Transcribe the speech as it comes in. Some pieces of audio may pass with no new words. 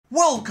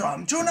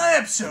Welcome to another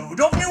episode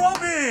of New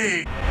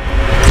Hobby!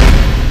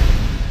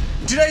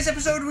 In today's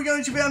episode we're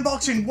going to be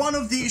unboxing one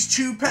of these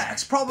two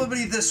packs,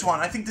 probably this one.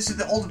 I think this is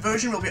the old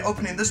version. We'll be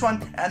opening this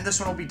one, and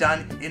this one will be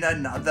done in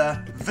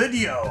another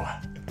video.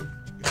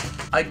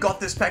 I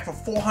got this pack for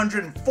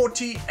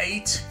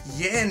 448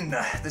 yen.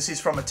 This is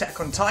from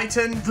Attack on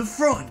Titan. The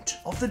front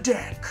of the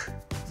deck,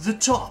 the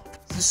top,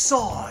 the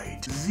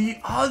side, the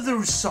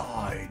other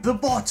side, the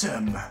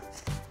bottom,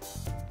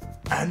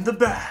 and the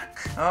back.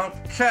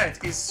 Okay,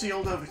 it is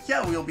sealed over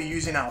here. We'll be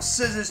using our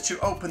scissors to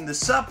open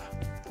this up.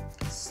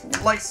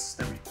 Slice,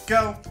 there we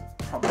go.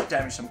 Probably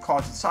damage some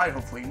cards inside,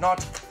 hopefully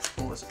not.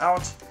 Pull this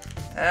out,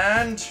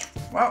 and,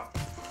 well,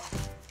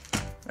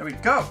 there we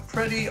go.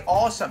 Pretty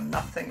awesome.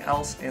 Nothing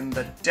else in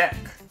the deck.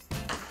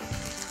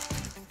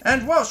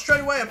 And, well,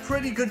 straight away, a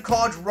pretty good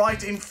card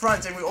right in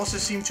front. And we also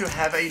seem to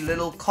have a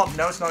little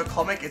no, it's not a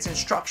comic. It's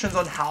instructions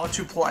on how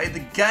to play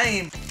the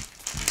game.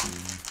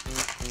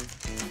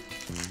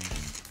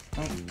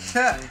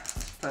 Okay,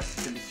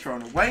 plastic can be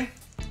thrown away.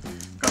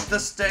 Got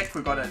this deck,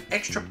 we've got an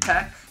extra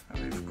pack,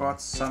 and we've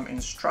got some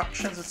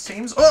instructions, it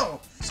seems. Oh,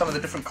 some of the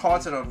different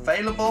cards that are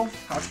available,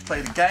 how to play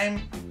the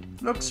game.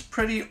 Looks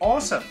pretty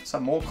awesome.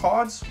 Some more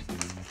cards,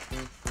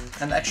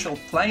 and the actual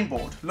playing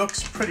board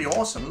looks pretty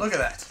awesome. Look at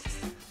that.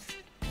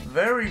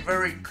 Very,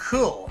 very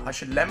cool. I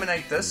should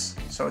laminate this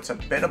so it's a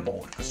better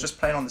board, because just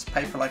playing on this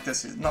paper like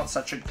this is not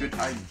such a good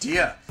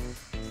idea.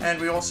 And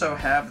we also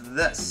have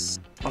this,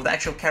 of the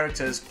actual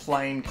characters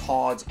playing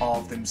cards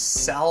of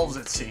themselves,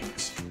 it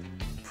seems.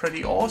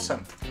 Pretty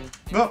awesome.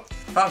 Well,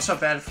 I'm so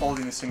bad at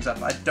folding these things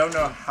up. I don't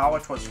know how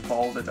it was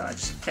folded. I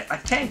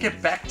can't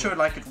get back to it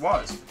like it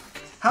was.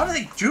 How do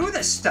they do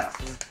this stuff?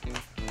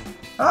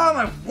 Oh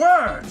my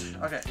word!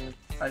 Okay,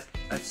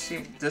 I've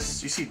seen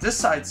this. You see, this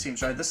side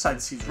seems right. This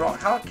side seems wrong.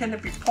 How can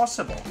it be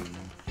possible?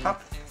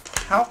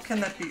 How can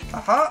that be?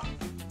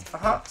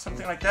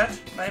 Something like that.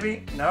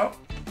 Maybe. No.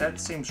 That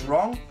seems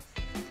wrong.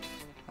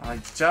 I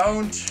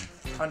don't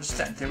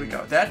understand. There we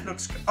go. That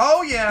looks good.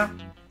 Oh yeah,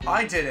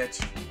 I did it.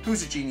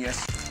 Who's a genius?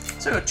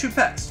 So we got two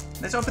packs.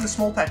 Let's open the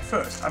small pack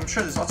first. I'm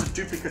sure there's lots of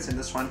duplicates in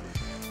this one.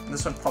 And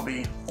this one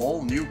probably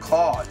all new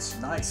cards.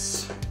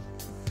 Nice.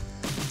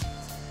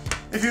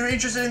 If you're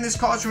interested in these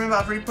cards, remember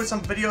I've already put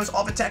some videos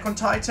of Attack on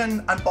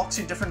Titan,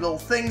 unboxing different little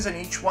things, and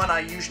each one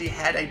I usually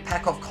had a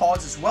pack of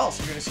cards as well.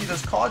 So if you're going to see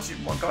those cards, you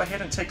want to go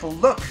ahead and take a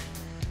look.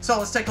 So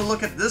let's take a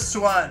look at this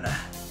one.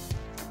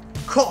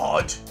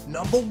 Card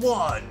number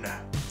 1.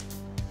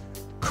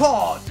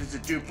 Card is a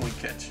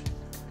duplicate.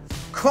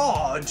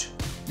 Card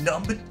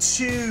number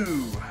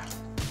 2.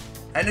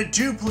 And a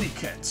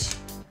duplicate.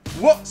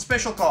 What?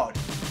 Special card.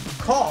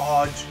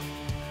 Card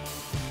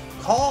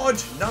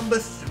number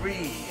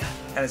 3.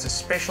 And it's a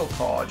special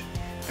card.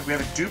 And we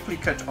have a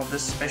duplicate of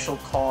this special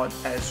card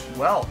as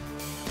well.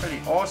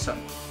 Pretty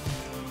awesome.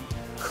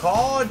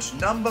 Card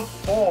number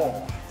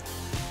 4.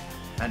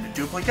 And a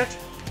duplicate.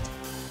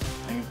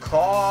 And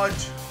card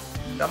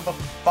number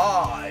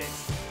 5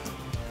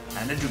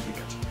 and a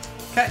duplicate.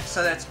 Okay,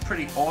 so that's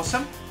pretty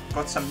awesome.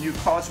 Got some new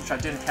cards which I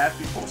didn't have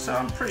before, so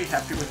I'm pretty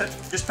happy with it.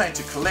 Just planning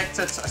to collect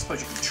it. I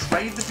suppose you can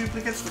trade the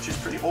duplicates, which is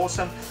pretty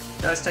awesome.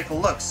 Now let's take a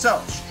look.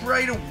 So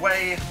straight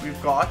away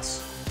we've got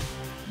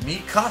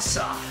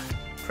Mikasa.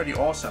 Pretty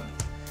awesome.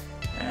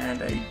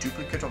 And a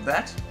duplicate of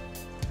that.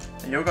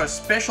 And here we got a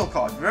special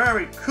card.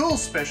 Very cool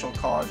special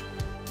card.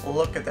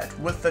 Look at that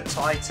with the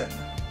Titan.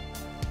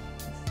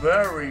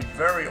 Very,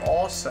 very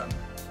awesome.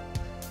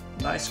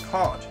 Nice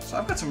card. So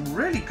I've got some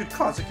really good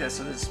cards. Okay,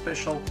 so there's a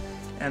special,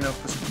 and of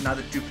course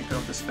another duplicate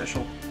of the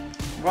special.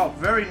 Well,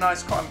 very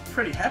nice card. I'm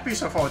pretty happy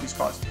so far with these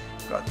cards.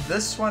 We've got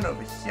this one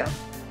over here.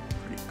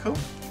 Pretty cool.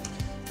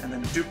 And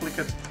then a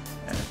duplicate,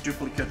 and a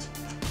duplicate,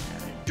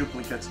 and a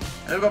duplicate.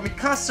 And we've got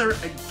Mikasa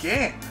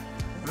again.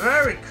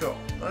 Very cool.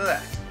 Look at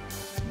that.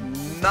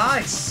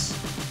 Nice.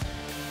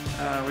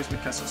 Where's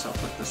Mikasa? So I'll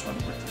put this one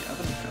with the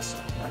other Mikasa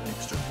right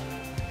next to it.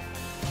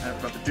 And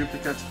we've got the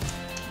duplicate.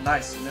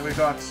 Nice. And then we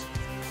got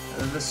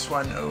this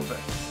one over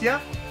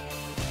here.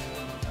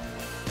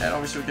 And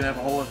obviously we can have a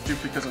whole lot of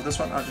duplicates of this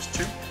one. Just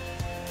 2.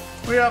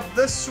 We have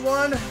this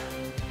one. Okay,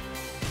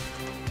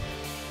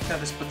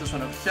 let's put this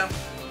one over here.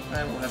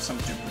 And we'll have some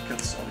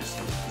duplicates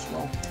obviously as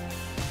well.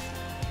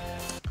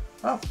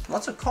 Wow,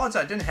 lots of cards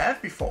I didn't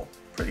have before.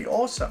 Pretty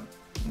awesome.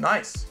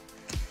 Nice.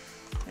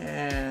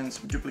 And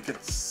some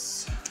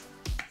duplicates.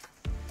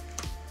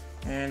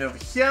 And over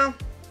here.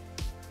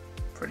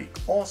 Pretty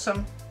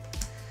awesome.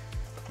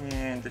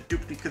 And the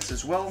duplicates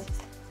as well.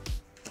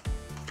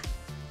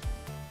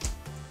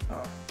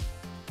 Oh.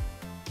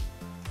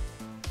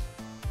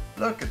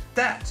 Look at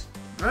that.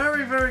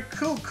 Very, very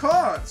cool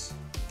cards.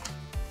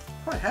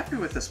 Quite happy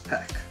with this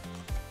pack.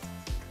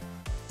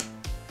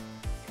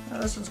 Now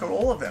this one's got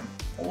all of them.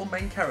 All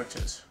main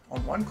characters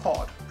on one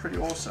card. Pretty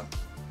awesome.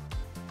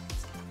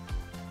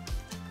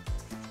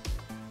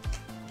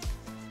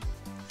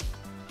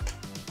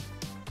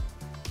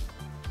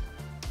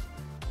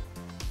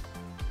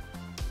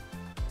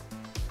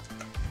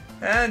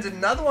 And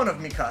another one of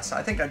Mikasa.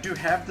 I think I do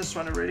have this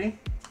one already.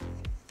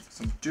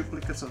 Some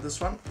duplicates of this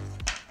one.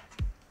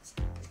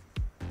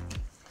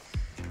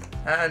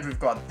 And we've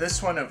got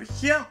this one over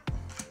here.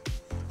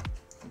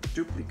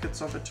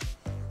 Duplicates of it.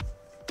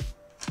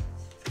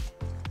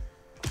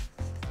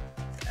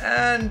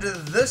 And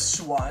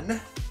this one.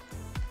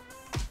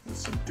 There's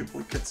some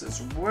duplicates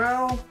as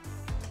well.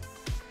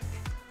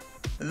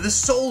 The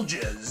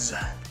soldiers.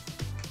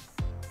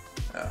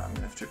 I'm going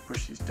to have to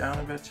push these down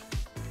a bit.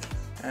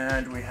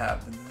 And we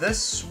have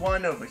this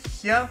one over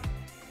here.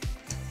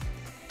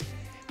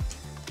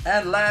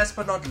 And last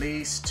but not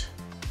least,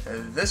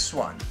 this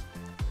one.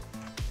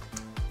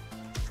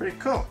 Pretty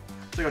cool.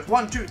 So we got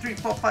 1, 2, 3,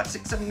 4, 5,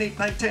 6, 7, 8,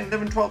 9, 10,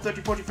 11, 12,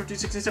 13, 14, 15,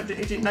 16,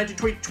 17, 18, 19,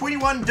 20,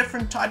 21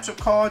 different types of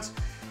cards.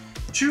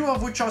 2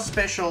 of which are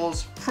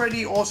specials.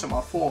 Pretty awesome.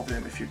 Or 4 of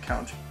them if you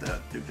count the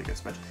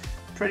duplicates, but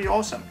pretty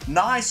awesome.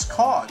 Nice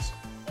cards.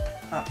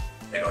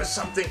 There goes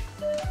something.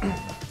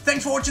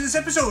 Thanks for watching this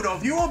episode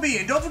of UOB,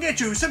 and don't forget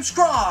to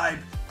subscribe,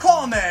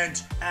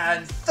 comment,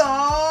 and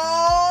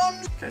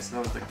thumbs. Okay, so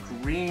that was the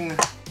green.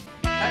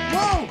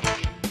 Whoa!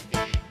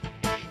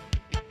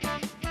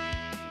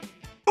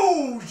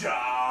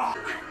 Booyah!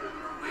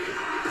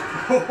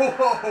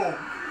 Oh,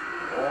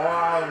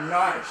 wow,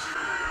 nice.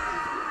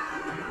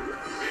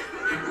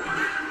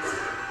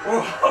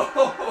 Oh.